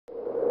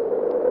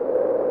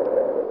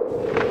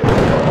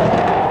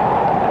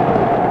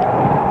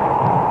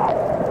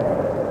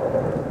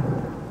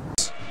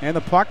And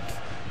the puck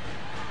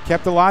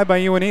kept alive by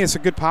UNE. It's a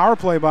good power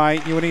play by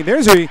UNE.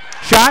 There's a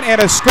shot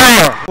and a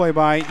score. Play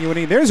by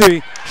UNE. There's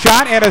a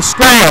shot and a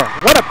score.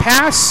 What a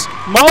pass.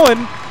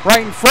 Mullen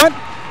right in front.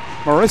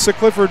 Marissa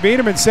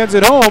Clifford-Biederman sends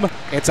it home.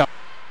 It's a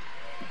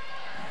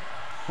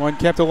one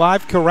kept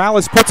alive.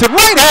 Corrales puts it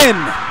right in.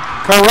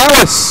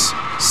 Corrales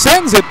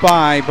sends it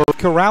by.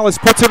 Corrales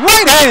puts it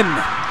right in.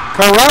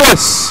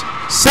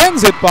 Corrales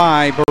sends it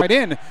by. Right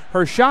in.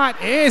 Her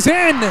shot is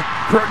in.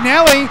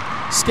 Crognelli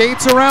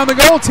skates around the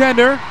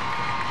goaltender.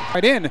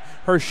 Right in.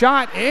 Her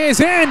shot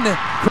is in.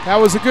 That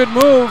was a good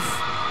move.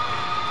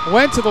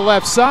 Went to the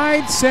left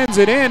side, sends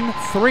it in.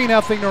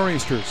 3-0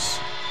 Nor'easters.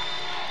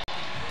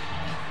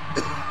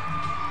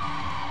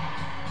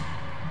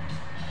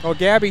 Well,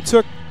 Gabby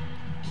took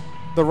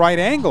the right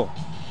angle.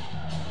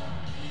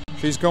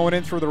 She's going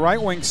in through the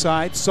right wing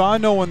side. Saw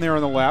no one there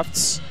on the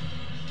lefts.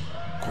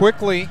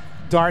 Quickly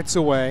darts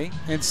away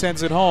and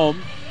sends it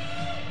home.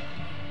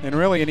 And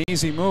really an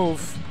easy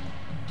move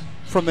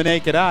from the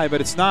naked eye, but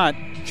it's not.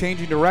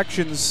 Changing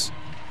directions,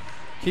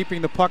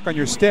 keeping the puck on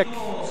your stick.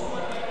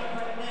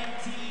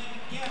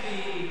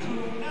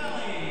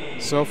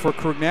 So for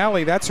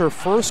Crognelli, that's her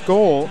first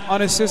goal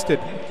unassisted.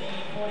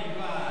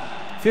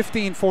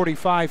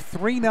 15:45,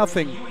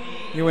 3-0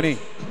 UNE.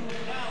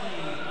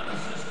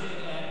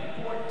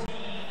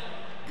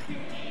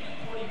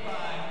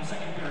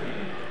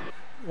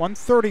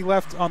 .130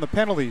 left on the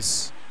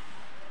penalties.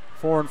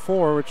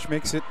 4-4, which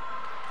makes it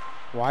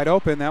wide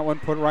open. That one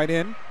put right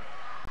in.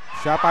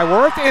 Shot by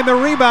Worth, and the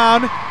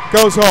rebound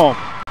goes home.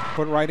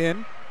 Put right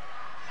in.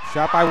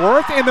 Shot by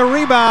Worth, and the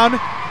rebound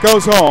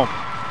goes home.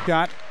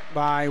 Shot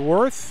by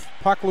Worth.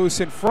 Puck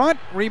loose in front.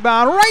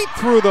 Rebound right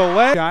through the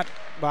leg. Shot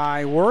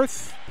by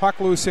Worth.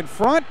 Puck loose in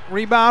front.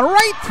 Rebound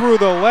right through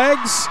the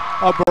legs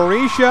of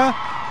Berisha.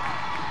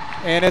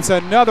 And it's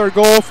another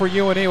goal for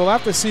UNE. We'll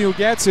have to see who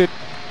gets it.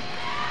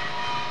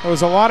 There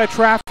was a lot of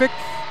traffic.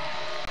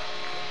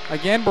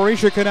 Again,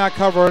 Berisha could not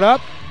cover it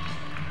up.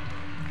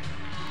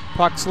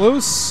 Puck's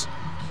loose.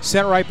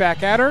 Sent right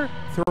back at her.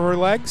 Through her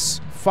legs.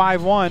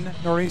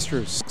 5-1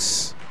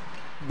 Nor'easters.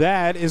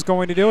 That is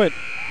going to do it.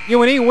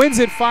 UNE wins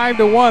it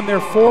 5-1. They're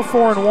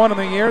 4-4-1 in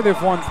the year.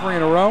 They've won 3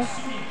 in a row.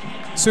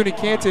 SUNY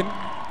Canton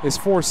is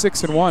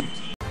 4-6-1.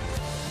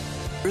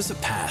 There's a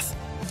path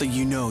that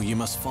you know you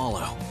must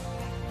follow.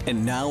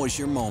 And now is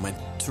your moment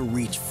to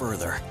reach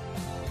further.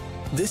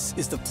 This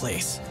is the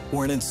place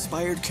where an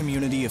inspired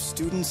community of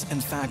students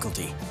and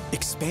faculty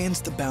expands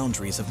the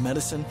boundaries of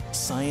medicine,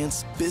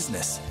 science,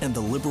 business, and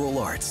the liberal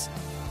arts.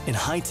 In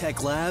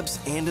high-tech labs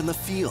and in the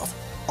field,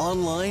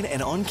 online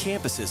and on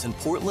campuses in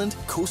Portland,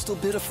 coastal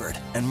Biddeford,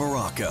 and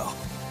Morocco.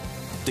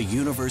 The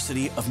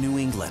University of New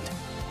England.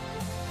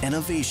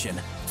 Innovation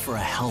for a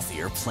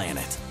healthier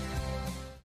planet.